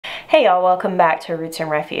Hey y'all, welcome back to Roots and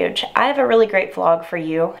Refuge. I have a really great vlog for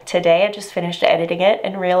you today. I just finished editing it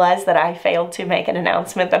and realized that I failed to make an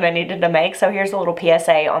announcement that I needed to make, so here's a little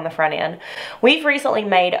PSA on the front end. We've recently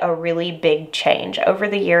made a really big change. Over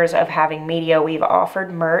the years of having media, we've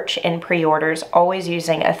offered merch in pre-orders, always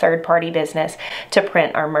using a third-party business to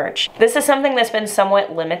print our merch. This is something that's been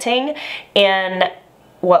somewhat limiting in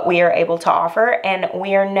what we are able to offer, and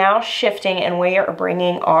we are now shifting and we are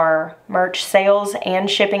bringing our merch sales and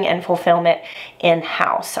shipping and fulfillment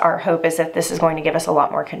in-house. Our hope is that this is going to give us a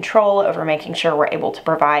lot more control over making sure we're able to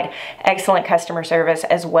provide excellent customer service,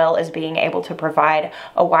 as well as being able to provide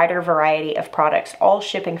a wider variety of products, all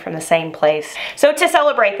shipping from the same place. So to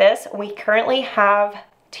celebrate this, we currently have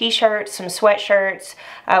t-shirts, some sweatshirts.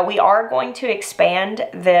 We are going to expand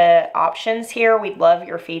the options here. We'd love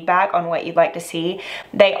your feedback on what you'd like to see.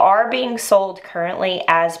 They are being sold currently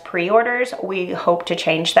as pre-orders. We hope to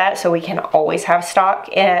change that so we can always have stock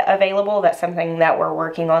available. That's something that we're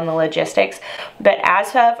working on, the logistics. But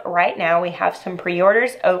as of right now, we have some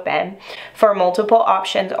pre-orders open for multiple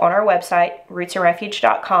options on our website,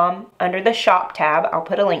 rootsandrefuge.com, under the shop tab. I'll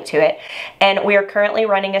put a link to it. And we are currently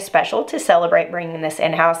running a special to celebrate bringing this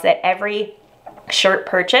in-house, that every shirt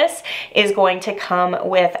purchase is going to come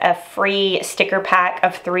with a free sticker pack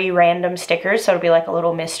of 3 random stickers. So it'll be like a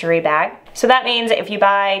little mystery bag. So that means if you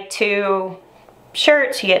buy 2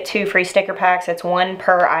 shirts, you get 2 free sticker packs. It's 1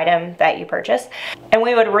 per item that you purchase. And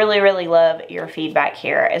we would really love your feedback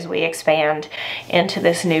here as we expand into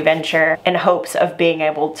this new venture in hopes of being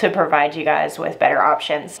able to provide you guys with better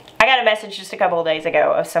options. I got a message just a couple of days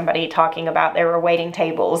ago of somebody talking about they were waiting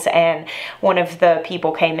tables, and one of the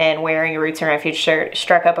people came in wearing a Roots and Refuge shirt,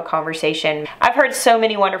 struck up a conversation. I've heard so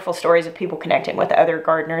many wonderful stories of people connecting with other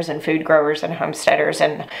gardeners and food growers and homesteaders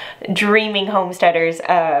and dreaming homesteaders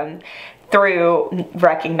through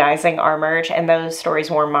recognizing our merch, and those stories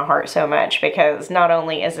warm my heart so much, because not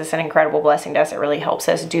only is this an incredible blessing to us, it really helps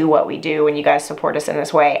us do what we do when you guys support us in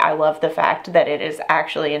this way. I love the fact that it is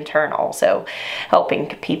actually in turn also helping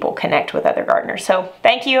people connect with other gardeners. So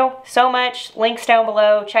thank you so much. Links down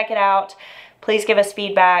below, check it out. Please give us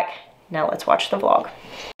feedback. Now let's watch the vlog.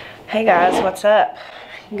 Hey guys, what's up?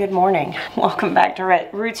 Good morning. Welcome back to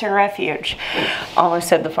Roots and Refuge. Almost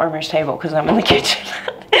said the farmer's table because I'm in the kitchen.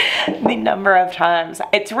 The number of times.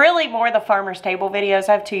 It's really more the farmer's table videos.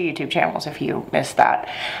 I have 2 YouTube channels if you missed that.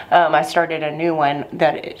 I started a new one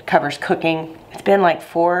that it covers cooking. It's been like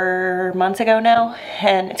 4 months ago now,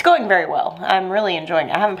 and it's going very well. I'm really enjoying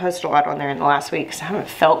it. I haven't posted a lot on there in the last week because I haven't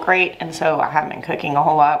felt great, and so I haven't been cooking a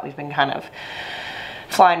whole lot. We've been kind of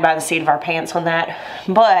flying by the seat of our pants on that.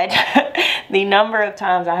 But the number of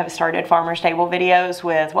times I have started farmer's table videos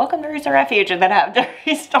with welcome to Roots and Refuge and then have to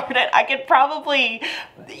restart it, I could probably,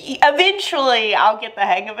 eventually I'll get the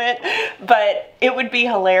hang of it, but it would be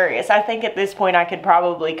hilarious. I think at this point I could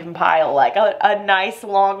probably compile like a nice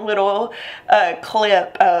long little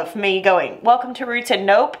clip of me going, welcome to Roots and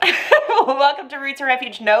nope, welcome to Roots and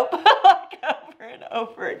Refuge, nope, like over and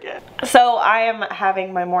over again. So I am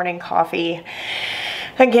having my morning coffee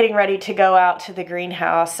and getting ready to go out to the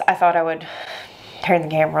greenhouse. I thought I would turn the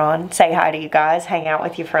camera on, say hi to you guys, hang out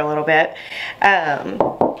with you for a little bit.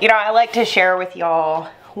 You know, I like to share with y'all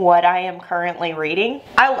what I am currently reading.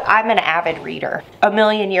 I'm an avid reader. A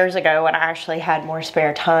million years ago, when I actually had more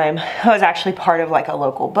spare time, I was actually part of like a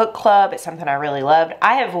local book club. It's something I really loved.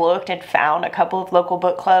 I have looked and found a couple of local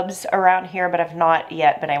book clubs around here, but I've not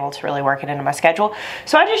yet been able to really work it into my schedule.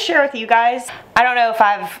 So I just share with you guys. I don't know if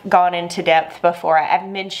I've gone into depth before. I've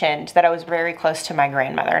mentioned that I was very close to my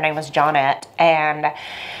grandmother. Her name was Johnette, and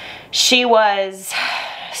she was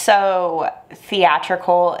so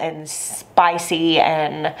theatrical and spicy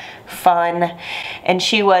and fun, and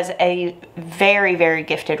she was a very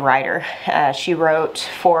gifted writer. She wrote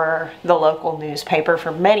for the local newspaper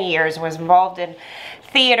for many years and was involved in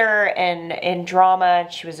theater and in drama.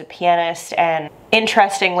 She was a pianist, and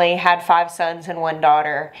interestingly had 5 sons and 1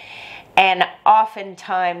 daughter. And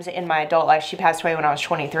oftentimes in my adult life, she passed away when I was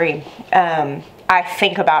 23, I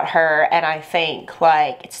think about her and I think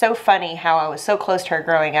like, it's so funny how I was so close to her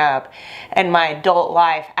growing up, and my adult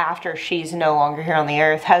life after she's no longer here on the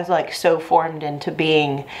earth has like so formed into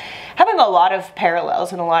being, having a lot of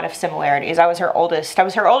parallels and a lot of similarities. I was her oldest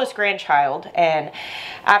grandchild, and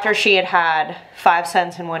after she had had 5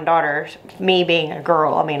 sons and 1 daughter, me being a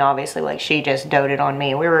girl, I mean, obviously like she just doted on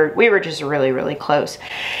me. We were just really close.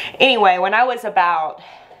 Anyway, when I was about,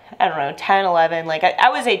 I don't know, 10, 11, like I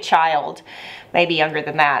was a child, maybe younger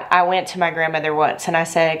than that, I went to my grandmother once and I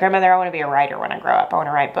said, Grandmother, I want to be a writer when I grow up. I want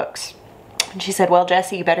to write books. And she said, well,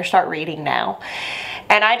 Jessie, you better start reading now.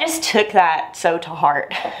 And I just took that so to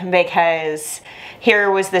heart, because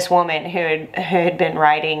here was this woman who had been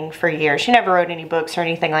writing for years. She never wrote any books or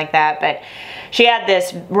anything like that, but she had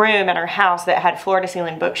this room in her house that had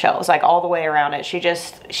floor-to-ceiling bookshelves, like all the way around it.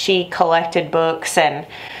 She collected books, and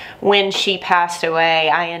when she passed away,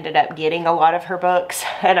 I ended up getting a lot of her books.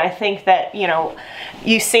 And I think that, you know,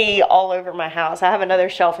 you see all over my house. I have another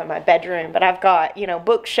shelf in my bedroom, but I've got, you know,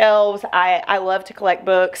 bookshelves. I love to collect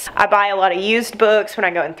books. I buy a lot of used books when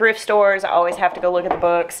I go in thrift stores. I always have to go look at the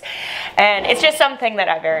books. And it's just something that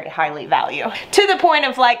I very highly value. To the point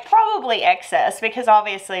of like probably excess, because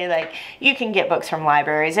obviously like you can get books from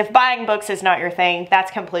libraries. If buying books is not your thing,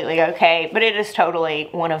 that's completely okay, but it is totally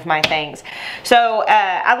one of my things. So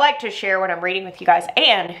I like to share what I'm reading with you guys,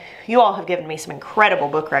 and you all have given me some incredible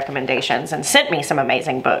book recommendations and sent me some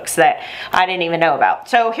amazing books that I didn't even know about.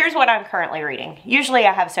 So here's what I'm currently reading. Usually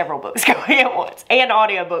I have several books going at once and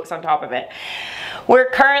audiobooks on top of it. We're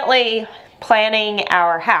currently planning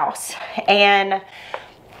our house, and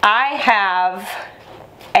I have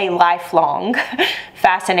a lifelong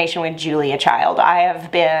fascination with Julia Child. I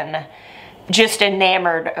have been just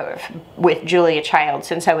enamored with Julia Child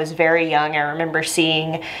since I was very young. I remember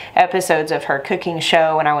seeing episodes of her cooking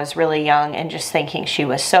show when I was really young and just thinking she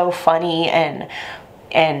was so funny and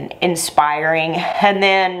inspiring. And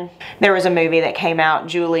then there was a movie that came out,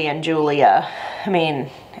 Julie and Julia. I mean,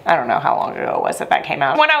 I don't know how long ago it was that came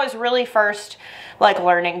out. When I was really first like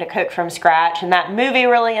learning to cook from scratch, and that movie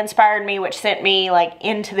really inspired me, which sent me like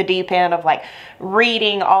into the deep end of like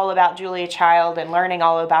reading all about Julia Child and learning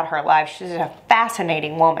all about her life. She's a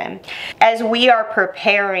fascinating woman. As we are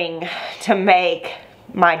preparing to make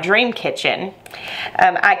my dream kitchen,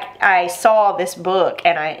 I saw this book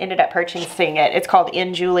and I ended up purchasing it. It's called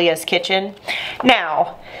In Julia's Kitchen.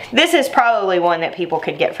 Now, this is probably one that people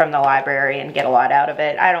could get from the library and get a lot out of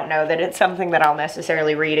it. I don't know that it's something that I'll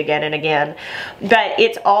necessarily read again and again, but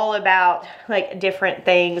it's all about like different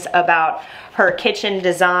things about her kitchen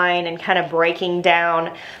design and kind of breaking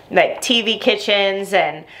down like TV kitchens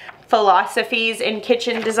and philosophies in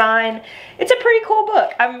kitchen design. It's a pretty cool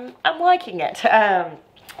book. I'm liking it.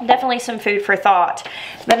 Definitely some food for thought.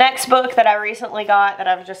 The next book that I recently got that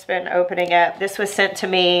I've just been opening up, this was sent to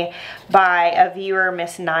me by a viewer,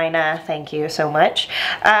 Miss Nina. Thank you so much.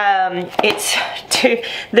 It's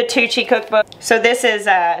the Tucci cookbook. So this is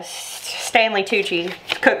a Stanley Tucci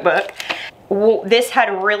cookbook. This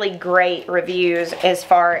had really great reviews as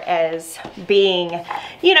far as being,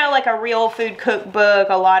 you know, like a real food cookbook,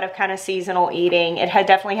 a lot of kind of seasonal eating. It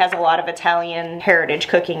definitely has a lot of Italian heritage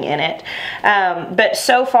cooking in it. But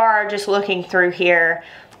so far, just looking through here,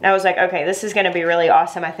 I was like, okay, this is going to be really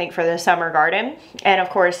awesome, I think, for the summer garden. And of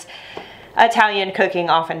course, Italian cooking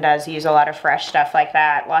often does use a lot of fresh stuff like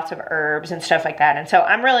that, lots of herbs and stuff like that. And so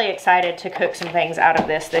I'm really excited to cook some things out of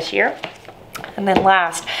this year. And then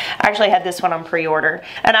last, I actually had this one on pre-order,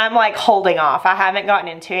 and I'm like holding off. I haven't gotten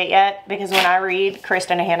into it yet because when I read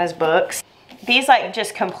Kristin and Hannah's books, these like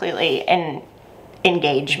just completely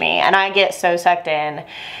engage me, and I get so sucked in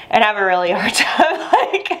and have a really hard time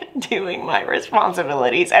like doing my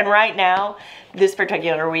responsibilities. And right now, this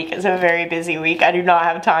particular week is a very busy week. I do not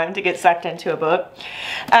have time to get sucked into a book.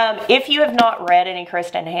 If you have not read any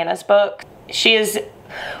Kristin and Hannah's book, she is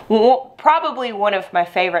probably one of my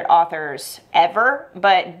favorite authors ever,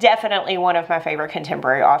 but definitely one of my favorite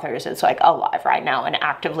contemporary authors that's like alive right now and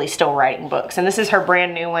actively still writing books. And this is her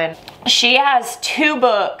brand new one. She has 2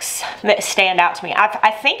 books that stand out to me.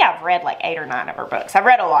 I think I've read like 8 or 9 of her books. I've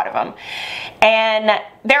read a lot of them, and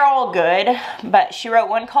they're all good, but she wrote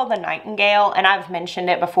one called The Nightingale, and I've mentioned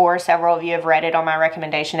it before. Several of you have read it on my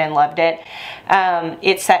recommendation and loved it.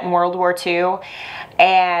 It's set in World War II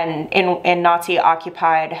and in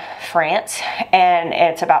Nazi-occupied France, and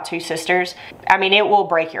it's about 2 sisters. I mean, it will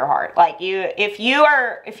break your heart. Like, if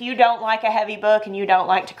you don't like a heavy book and you don't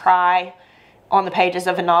like to cry on the pages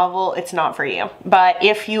of a novel, it's not for you. But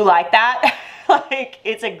if you like that, like,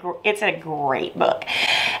 it's a great book.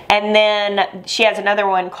 And then she has another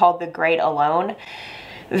one called The Great Alone.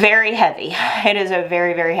 Very heavy. It is a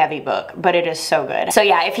very, very heavy book, but it is so good. So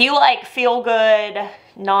yeah, if you like feel good,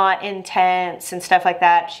 not intense and stuff like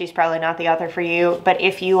that, she's probably not the author for you. But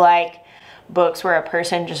if you like books where a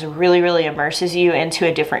person just really, really immerses you into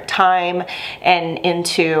a different time and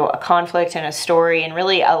into a conflict and a story and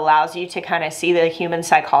really allows you to kind of see the human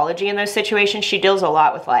psychology in those situations, she deals a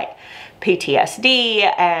lot with like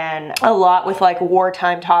PTSD and a lot with like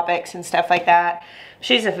wartime topics and stuff like that.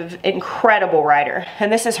 She's an incredible writer,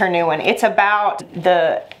 and this is her new one. It's about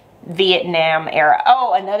the Vietnam era.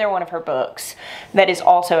 Oh, another one of her books that is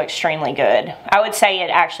also extremely good. I would say it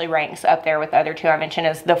actually ranks up there with the other two I mentioned,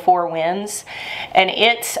 is The Four Winds, and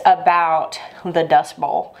it's about the Dust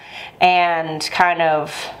Bowl and kind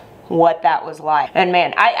of what that was like. And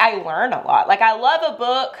man, I learn a lot. Like, I love a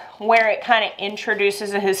book where it kind of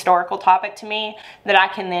introduces a historical topic to me that I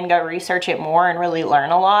can then go research it more and really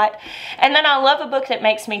learn a lot. And then I love a book that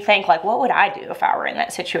makes me think, like, what would I do if I were in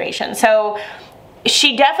that situation? So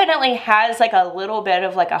she definitely has like a little bit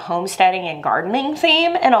of like a homesteading and gardening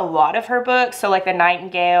theme in a lot of her books. So like The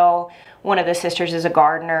Nightingale, one of the sisters is a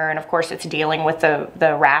gardener, and of course it's dealing with the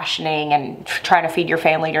rationing and trying to feed your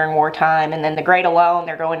family during wartime. And then The Great Alone,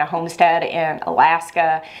 they're going to homestead in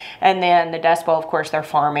Alaska. And then The Dust Bowl, of course, they're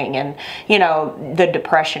farming and, you know, the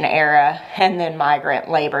Depression era, and then migrant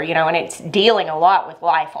labor, you know, and it's dealing a lot with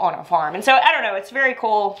life on a farm. And so, I don't know, it's very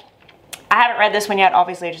cool. I haven't read this one yet,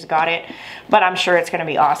 obviously I just got it, but I'm sure it's going to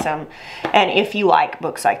be awesome. And if you like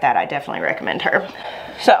books like that, I definitely recommend her.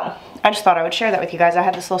 So, I just thought I would share that with you guys. I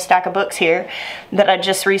have this little stack of books here that I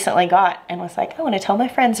just recently got and was like, I want to tell my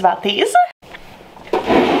friends about these.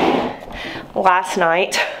 Last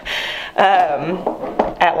night,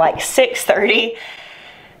 at like 6:30,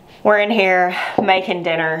 we're in here making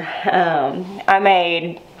dinner. I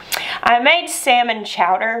made salmon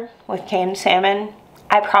chowder with canned salmon.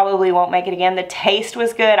 I probably won't make it again. The taste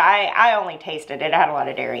was good. I only tasted it. It had a lot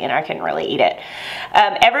of dairy and I couldn't really eat it.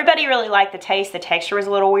 Everybody really liked the taste. The texture was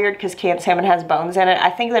a little weird because canned salmon has bones in it. I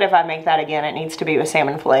think that if I make that again, it needs to be with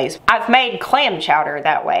salmon fillets. I've made clam chowder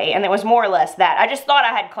that way, and it was more or less that. I just thought I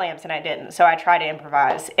had clams and I didn't, so I tried to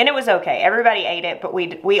improvise. And it was okay. Everybody ate it, but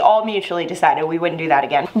we all mutually decided we wouldn't do that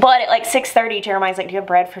again. But at like 6:30, Jeremiah's like, do you have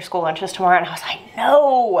bread for school lunches tomorrow? And I was like,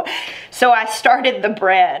 no. So I started the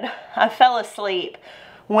bread. I fell asleep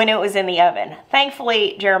when it was in the oven.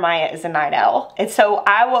 Thankfully, Jeremiah is a night owl. And so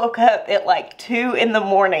I woke up at like 2 in the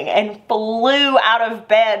morning and flew out of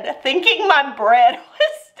bed thinking my bread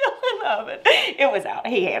was still in the oven. It was out.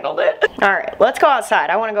 He handled it. All right, let's go outside.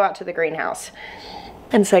 I want to go out to the greenhouse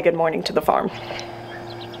and say good morning to the farm.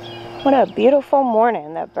 What a beautiful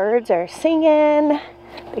morning. The birds are singing.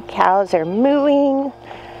 The cows are mooing.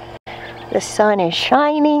 The sun is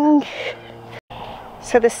shining.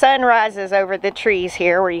 So the sun rises over the trees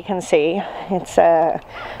here where you can see. It's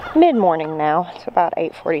mid-morning now. It's about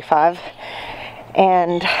 8:45.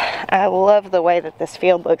 And I love the way that this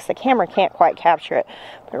field looks. The camera can't quite capture it.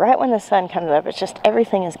 But right when the sun comes up, it's just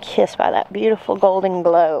everything is kissed by that beautiful golden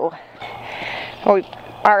glow.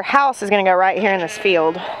 Our house is going to go right here in this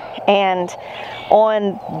field. And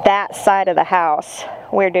on that side of the house,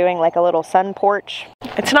 we're doing like a little sun porch.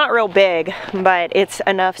 It's not real big, but it's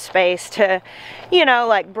enough space to, you know,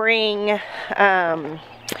 like bring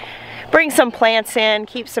some plants in,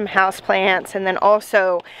 keep some house plants, and then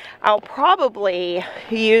also I'll probably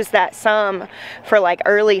use that some for like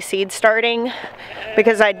early seed starting,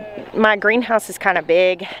 because my greenhouse is kind of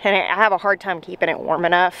big and I have a hard time keeping it warm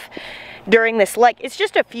enough during this, like, it's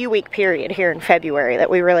just a few week period here in February that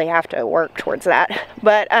we really have to work towards that.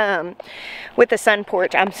 But with the sun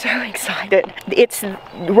porch, I'm so excited. It's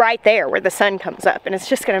right there where the sun comes up, and it's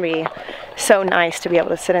just gonna be so nice to be able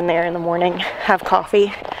to sit in there in the morning, have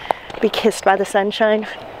coffee, be kissed by the sunshine.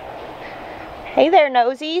 Hey there,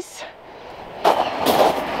 nosies.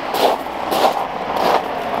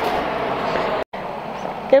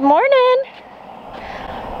 Good morning.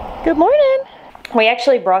 Good morning. We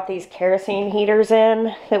actually brought these kerosene heaters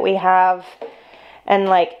in that we have, and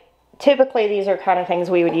like typically these are kind of things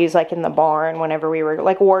we would use like in the barn whenever we were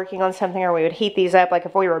like working on something, or we would heat these up like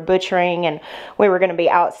if we were butchering and we were going to be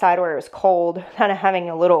outside where it was cold, kind of having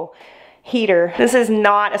a little heater. This is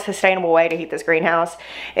not a sustainable way to heat this greenhouse.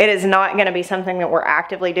 It is not going to be something that we're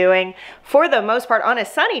actively doing. For the most part, on a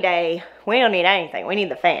sunny day, we don't need anything. We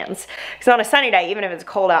need the fans. Because on a sunny day, even if it's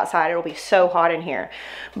cold outside, it'll be so hot in here.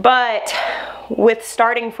 But with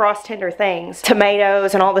starting frost tender things,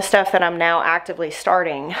 tomatoes and all the stuff that I'm now actively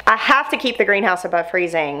starting, I have to keep the greenhouse above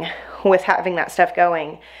freezing with having that stuff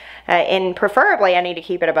going. And preferably I need to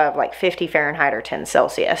keep it above like 50 Fahrenheit or 10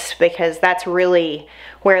 Celsius, because that's really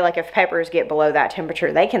where, like, if peppers get below that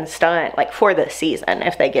temperature, they can stunt like for the season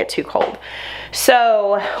if they get too cold.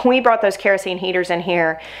 So we brought those kerosene heaters in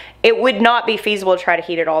here. It would not be feasible to try to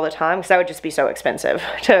heat it all the time, because that would just be so expensive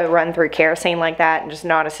to run through kerosene like that, and just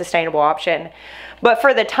not a sustainable option. But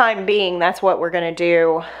for the time being, that's what we're gonna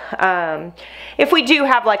do. If we do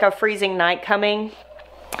have like a freezing night coming,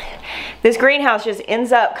 this greenhouse just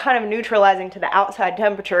ends up kind of neutralizing to the outside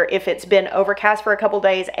temperature if it's been overcast for a couple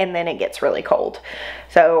days and then it gets really cold.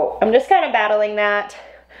 So I'm just kind of battling that.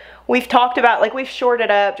 we've talked about, like, we've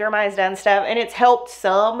shorted up, Jeremiah's done stuff, and it's helped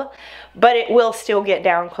some, but it will still get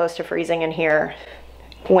down close to freezing in here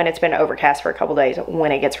when it's been overcast for a couple days,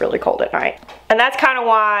 when it gets really cold at night. And that's kind of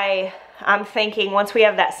why I'm thinking once we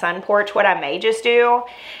have that sun porch, what I may just do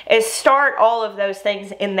is start all of those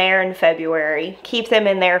things in there in February, keep them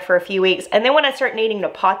in there for a few weeks, and then when I start needing to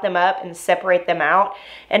pot them up and separate them out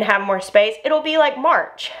and have more space, it'll be like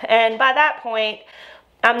March. And by that point,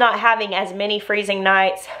 I'm not having as many freezing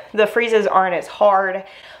nights, the freezes aren't as hard,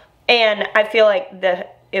 and I feel like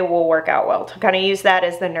it will work out well to kind of use that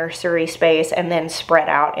as the nursery space and then spread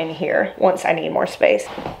out in here once I need more space.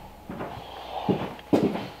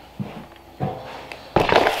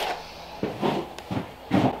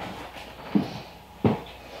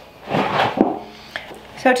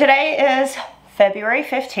 So today is February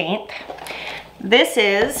 15th. This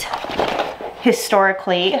is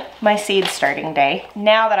historically my seed starting day.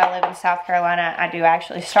 Now that I live in South Carolina, I do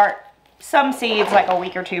actually start some seeds like a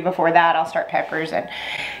week or two before that. I'll start peppers and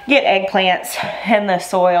get eggplants in the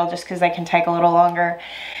soil just because they can take a little longer.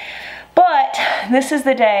 But this is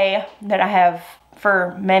the day that I have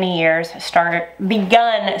for many years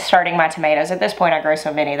begun starting my tomatoes. At this point I grow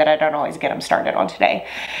so many that I don't always get them started on today.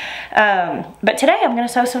 But today I'm gonna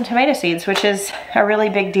sow some tomato seeds, which is a really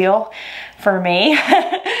big deal for me.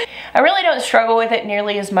 I really don't struggle with it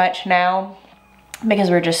nearly as much now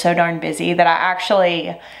because we're just so darn busy that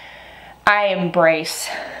I embrace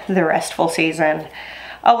the restful season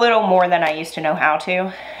a little more than I used to know how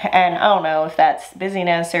to. And I don't know if that's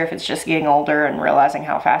busyness or if it's just getting older and realizing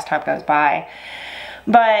how fast time goes by.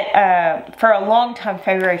 But for a long time,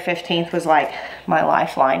 February 15th was like my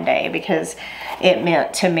lifeline day because it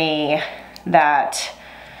meant to me that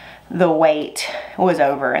the wait was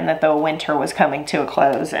over and that the winter was coming to a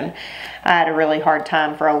close. And I had a really hard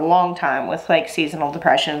time for a long time with like seasonal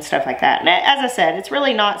depression and stuff like that. And as I said, it's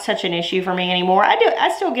really not such an issue for me anymore.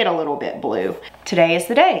 I still get a little bit blue. Today is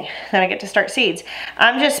the day that I get to start seeds.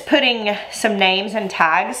 I'm just putting some names and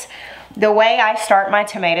tags. The way I start my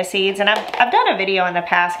tomato seeds, and I've done a video in the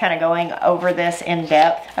past kind of going over this in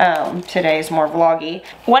depth. Today's more vloggy.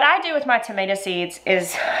 What I do with my tomato seeds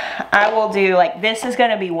is I will do like, this is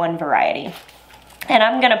gonna be one variety. And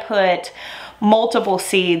I'm gonna put multiple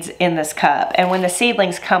seeds in this cup. And when the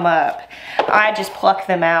seedlings come up, I just pluck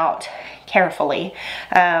them out carefully,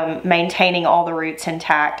 maintaining all the roots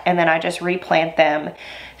intact. And then I just replant them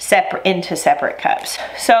into separate cups.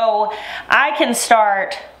 So I can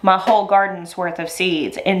start my whole garden's worth of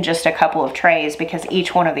seeds in just a couple of trays because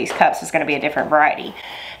each one of these cups is going to be a different variety. And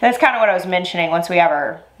that's kind of what I was mentioning. Once we have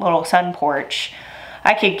our little sun porch,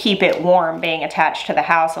 I could keep it warm being attached to the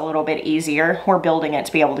house a little bit easier. We're building it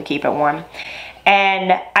to be able to keep it warm.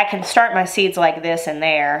 And I can start my seeds like this in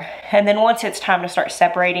there. And then once it's time to start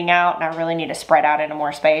separating out and I really need to spread out into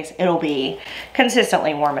more space, it'll be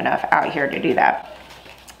consistently warm enough out here to do that.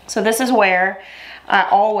 So this is where I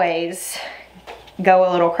always go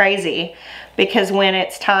a little crazy because when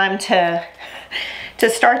it's time to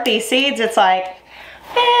start these seeds, it's like,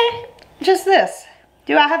 just this.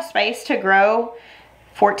 Do I have space to grow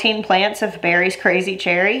 14 plants of Barry's Crazy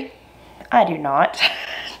Cherry? I do not.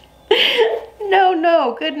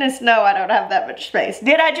 No, goodness no, I don't have that much space.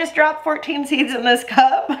 Did I just drop 14 seeds in this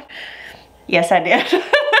cup? Yes, I did.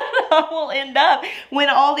 I will end up, when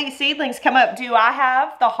all these seedlings come up, do I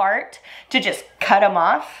have the heart to just cut them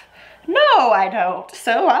off? No, I don't.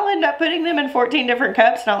 So I'll end up putting them in 14 different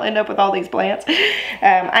cups and I'll end up with all these plants.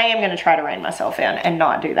 I am going to try to rein myself in and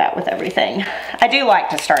not do that with everything. I do like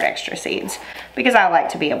to start extra seeds because I like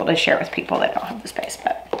to be able to share with people that don't have the space,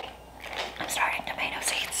 but I'm starting tomato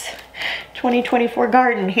seeds. 2024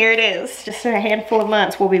 garden, here it is. Just in a handful of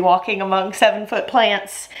months, we'll be walking among 7-foot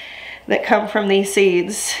plants that come from these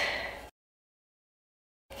seeds.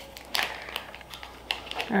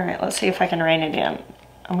 All right, let's see if I can rein it in.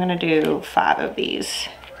 I'm gonna do 5 of these.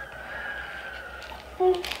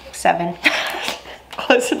 7,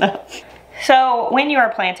 close enough. So when you are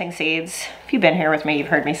planting seeds, if you've been here with me, you've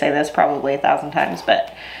heard me say this probably 1,000 times,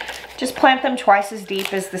 but just plant them twice as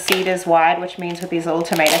deep as the seed is wide, which means with these little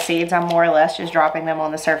tomato seeds, I'm more or less just dropping them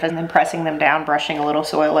on the surface and then pressing them down, brushing a little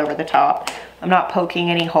soil over the top. I'm not poking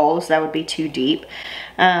any holes, that would be too deep.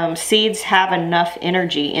 Seeds have enough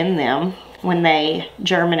energy in them when they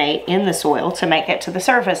germinate in the soil to make it to the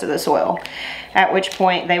surface of the soil, at which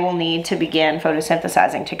point they will need to begin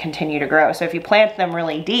photosynthesizing to continue to grow. So if you plant them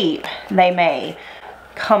really deep, they may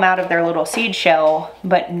come out of their little seed shell,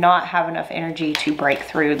 but not have enough energy to break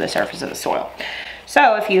through the surface of the soil.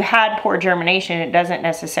 So if you had poor germination, it doesn't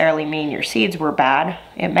necessarily mean your seeds were bad.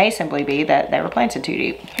 It may simply be that they were planted too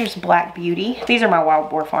deep. Here's Black Beauty. These are my Wild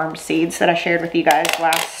Boar Farm seeds that I shared with you guys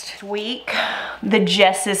last week. The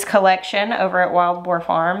Jess's collection over at Wild Boar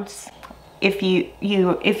Farms. If you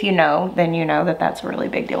know, then you know that that's a really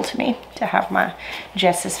big deal to me, to have my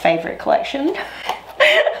Jess's favorite collection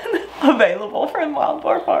available from Wild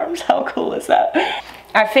Boar Farms. How cool is that?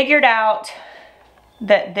 I figured out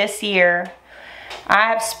that this year I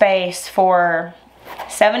have space for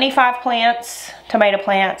 75 plants, tomato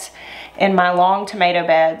plants, in my long tomato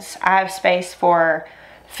beds. I have space for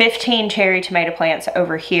 15 cherry tomato plants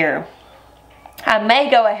over here. I may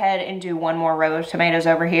go ahead and do one more row of tomatoes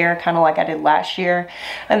over here, kind of like I did last year.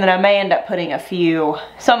 And then I may end up putting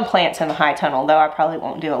some plants in the high tunnel, though I probably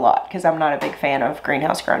won't do a lot because I'm not a big fan of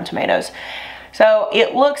greenhouse grown tomatoes. So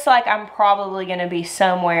it looks like I'm probably going to be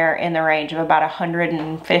somewhere in the range of about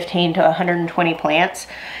 115 to 120 plants,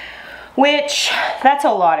 which that's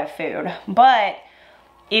a lot of food. But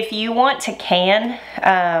if you want to can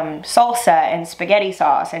salsa and spaghetti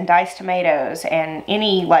sauce and diced tomatoes and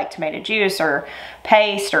any like tomato juice or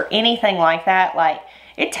paste or anything like that, like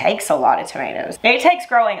it takes a lot of tomatoes. It takes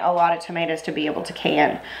growing a lot of tomatoes to be able to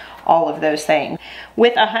can all of those things.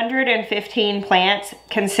 With 115 plants,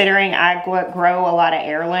 considering I grow a lot of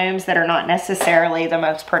heirlooms that are not necessarily the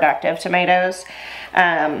most productive tomatoes,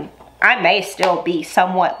 I may still be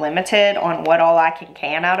somewhat limited on what all I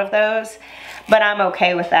can out of those, but I'm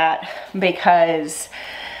okay with that because,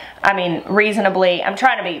 I mean, reasonably, I'm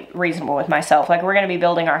trying to be reasonable with myself. Like, we're going to be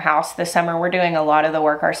building our house this summer. We're doing a lot of the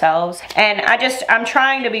work ourselves, and I'm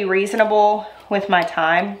trying to be reasonable with my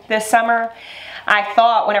time this summer. I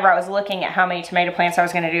thought whenever I was looking at how many tomato plants I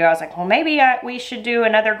was going to do, I was like, well, maybe we should do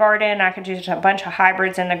another garden. I could do a bunch of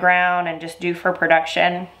hybrids in the ground and just do for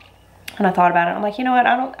production. And I thought about it. I'm like, you know what?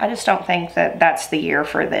 I just don't think that that's the year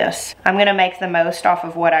for this. I'm going to make the most off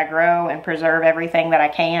of what I grow and preserve everything that I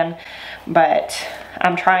can. But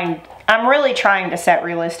I'm really trying to set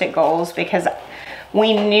realistic goals because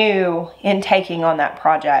we knew in taking on that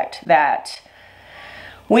project that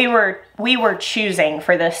we were choosing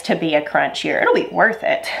for this to be a crunch year. It'll be worth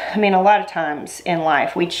it. I mean, a lot of times in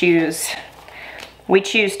life we choose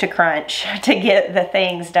to crunch to get the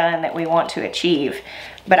things done that we want to achieve.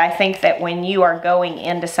 But I think that when you are going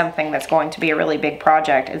into something that's going to be a really big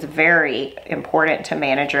project, it's very important to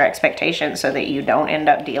manage your expectations so that you don't end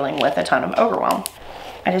up dealing with a ton of overwhelm.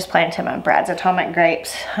 I just planted my Brad's Atomic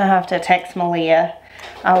grapes. I have to text Malia.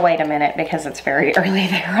 I'll wait a minute because it's very early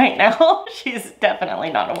there right now. She's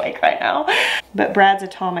definitely not awake right now. But Brad's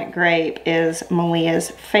Atomic Grape is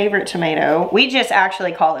Malia's favorite tomato. We just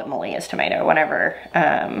actually call it Malia's tomato whenever,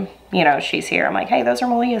 you know, she's here. I'm like, hey, those are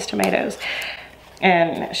Malia's tomatoes.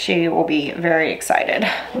 And she will be very excited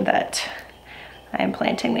that I am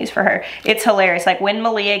planting these for her. It's hilarious. Like, when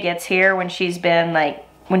Malia gets here, when she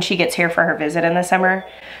gets here for her visit in the summer,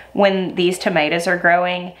 when these tomatoes are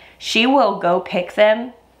growing, she will go pick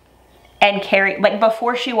them and carry, like,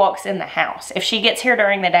 before she walks in the house. If she gets here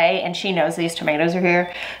during the day and she knows these tomatoes are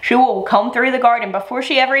here, she will come through the garden before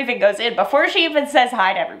she ever even goes in, before she even says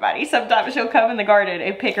hi to everybody. Sometimes she'll come in the garden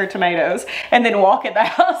and pick her tomatoes and then walk in the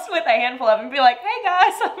house with a handful of them and be like, hey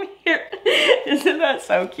guys, I'm here. Isn't that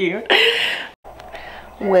so cute?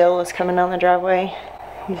 Will is coming down the driveway.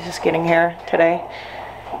 He's just getting here today.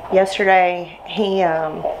 Yesterday,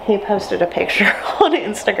 he posted a picture on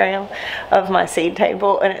Instagram of my seed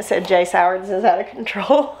table, and it said, Jay Sowards is out of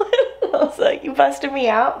control. I was like, you busted me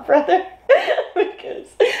out, brother? Because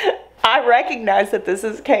I recognize that this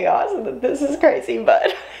is chaos and that this is crazy,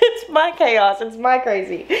 but it's my chaos, it's my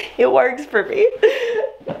crazy. It works for me.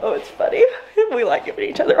 Oh, it's funny. We like giving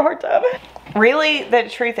each other a hard time. Really, the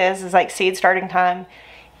truth is like, seed starting time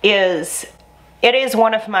is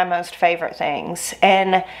one of my most favorite things.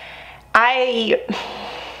 And I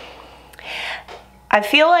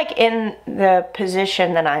feel like in the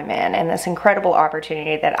position that I'm in and this incredible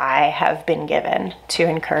opportunity that I have been given to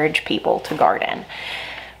encourage people to garden,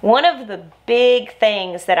 one of the big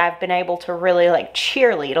things that I've been able to really like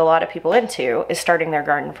cheerlead a lot of people into is starting their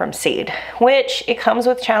garden from seed, which it comes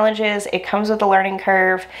with challenges. It comes with a learning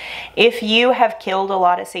curve. If you have killed a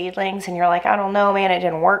lot of seedlings and you're like, I don't know, man, it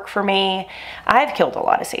didn't work for me. I've killed a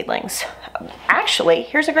lot of seedlings. Actually,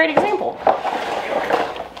 here's a great example.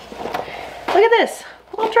 Look at this,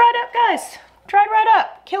 all dried up, guys. Dried right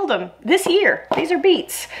up, killed them this year. These are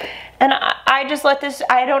beets. And I just let this,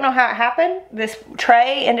 I don't know how it happened. This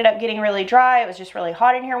tray ended up getting really dry. It was just really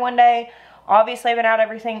hot in here one day. Obviously I've been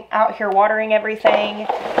out here watering everything.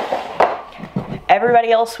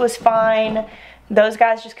 Everybody else was fine. Those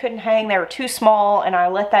guys just couldn't hang. They were too small, and I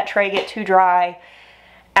let that tray get too dry.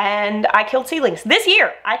 And I killed seedlings. This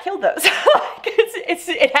year, I killed those.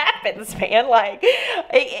 It happens, man. Like,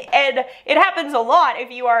 and it happens a lot if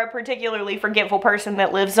you are a particularly forgetful person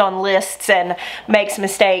that lives on lists and makes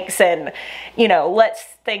mistakes and, you know, lets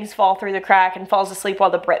things fall through the crack and falls asleep while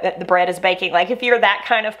the bread is baking. Like, if you're that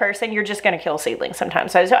kind of person, you're just going to kill seedlings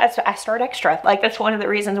sometimes. So I start extra. Like, that's one of the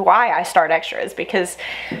reasons why I start extra, is because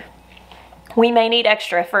we may need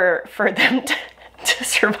extra for them to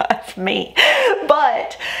survive me.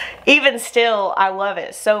 But even still, I love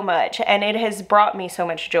it so much, and it has brought me so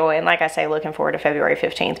much joy. And like I say, looking forward to February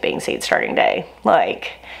 15th being seed starting day.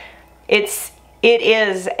 Like, it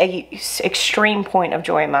is a extreme point of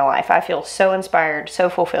joy in my life. I feel so inspired, so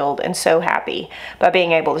fulfilled, and so happy by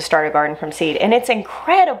being able to start a garden from seed. And it's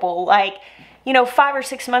incredible. Like, you know, 5 or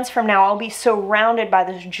 6 months from now, I'll be surrounded by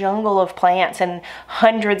this jungle of plants and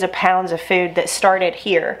hundreds of pounds of food that started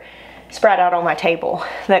here, spread out on my table,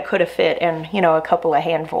 that could have fit in, you know, a couple of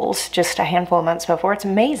handfuls, just a handful of months before. It's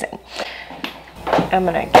amazing. I'm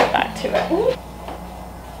gonna get back to it.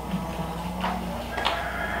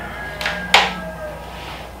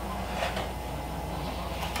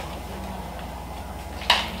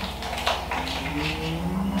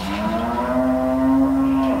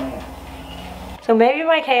 So maybe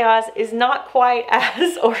my chaos is not quite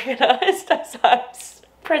as organized as I'm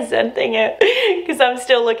presenting it, because I'm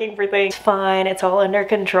still looking for things. It's fine, it's all under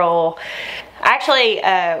control. I actually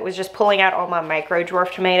was just pulling out all my micro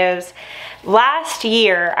dwarf tomatoes. Last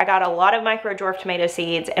year, I got a lot of micro dwarf tomato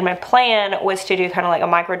seeds, and my plan was to do kind of like a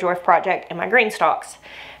micro dwarf project in my green stalks.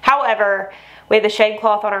 However, we had the shade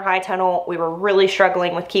cloth on our high tunnel. We were really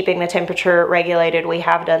struggling with keeping the temperature regulated. We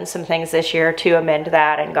have done some things this year to amend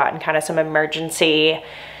that and gotten kind of some emergency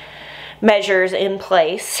measures in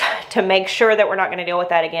place to make sure that we're not going to deal with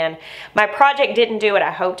that again. My project didn't do what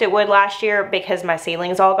I hoped it would last year because my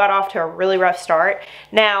seedlings all got off to a really rough start.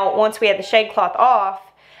 Now, once we had the shade cloth off,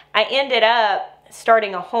 I ended up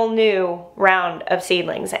starting a whole new round of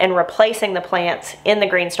seedlings and replacing the plants in the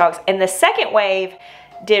green stalks. And the second wave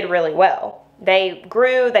did really well. They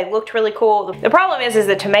grew, they looked really cool. The problem is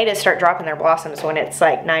that tomatoes start dropping their blossoms when it's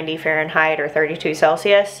like 90 Fahrenheit or 32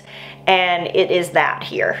 Celsius. And it is that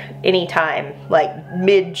here anytime, like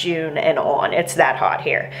mid-June and on. It's that hot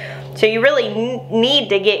here. So you really need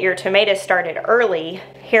to get your tomatoes started early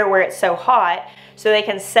here where it's so hot, so they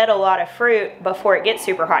can set a lot of fruit before it gets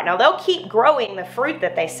super hot. Now, they'll keep growing the fruit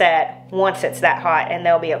that they set once it's that hot, and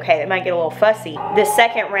they'll be okay. They might get a little fussy. The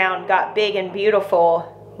second round got big and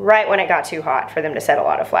beautiful right when it got too hot for them to set a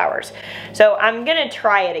lot of flowers. So I'm gonna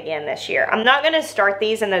try it again this year. I'm not gonna start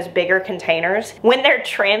these in those bigger containers when they're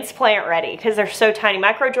transplant ready, because they're so tiny.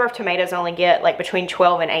 Micro dwarf tomatoes only get like between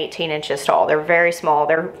 12 and 18 inches tall. They're very small.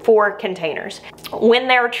 They're 4 containers. When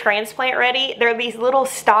they're transplant ready, they're these little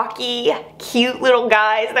stocky, cute little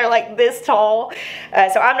guys. They're like this tall.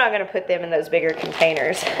 So I'm not gonna put them in those bigger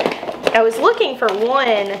containers. I was looking for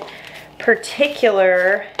one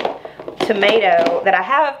particular tomato that I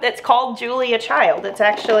have that's called Julia Child. It's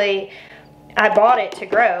actually, I bought it to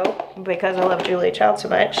grow because I love Julia Child so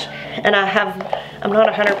much, and I'm not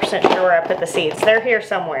 100% sure where I put the seeds. They're here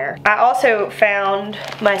somewhere. I also found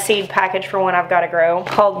my seed package for one I've got to grow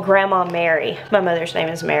called Grandma Mary. My mother's name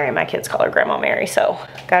is Mary. My kids call her Grandma Mary, so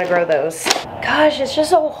gotta grow those. Gosh, it's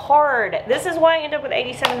just so hard. This is why I end up with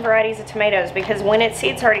 87 varieties of tomatoes, because when it's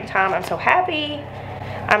seed starting time, I'm so happy.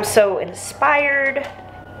 I'm so inspired.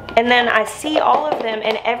 And then I see all of them,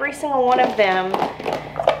 and every single one of them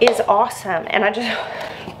is awesome. And I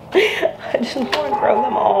just want to grow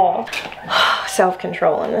them all.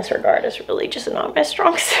 Self-control in this regard is really just not my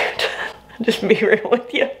strong suit. Just be real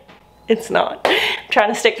with you. It's not. I'm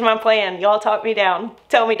trying to stick to my plan. Y'all talk me down.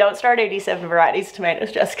 Tell me don't start 87 varieties of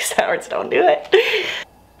tomatoes. Jessica Sowards, don't do it.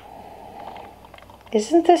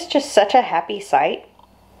 Isn't this just such a happy sight?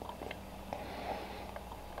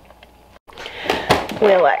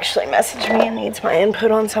 Will actually messaged me and needs my input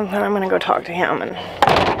on something. I'm gonna go talk to him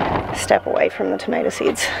and step away from the tomato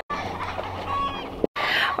seeds.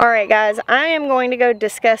 All right, guys, I am going to go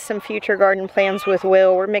discuss some future garden plans with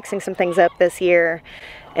Will. We're mixing some things up this year,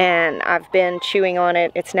 and I've been chewing on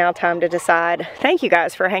it. It's now time to decide. Thank you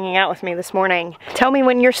guys for hanging out with me this morning. Tell me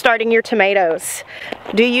when you're starting your tomatoes.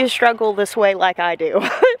 Do you struggle this way like I do?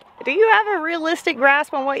 Do you have a realistic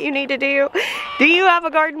grasp on what you need to do? Do you have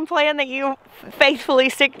a garden plan that you faithfully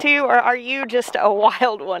stick to, or are you just a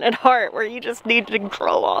wild one at heart where you just need to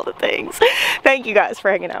control all the things? Thank you guys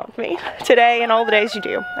for hanging out with me today and all the days you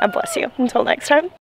do. I bless you. Until next time.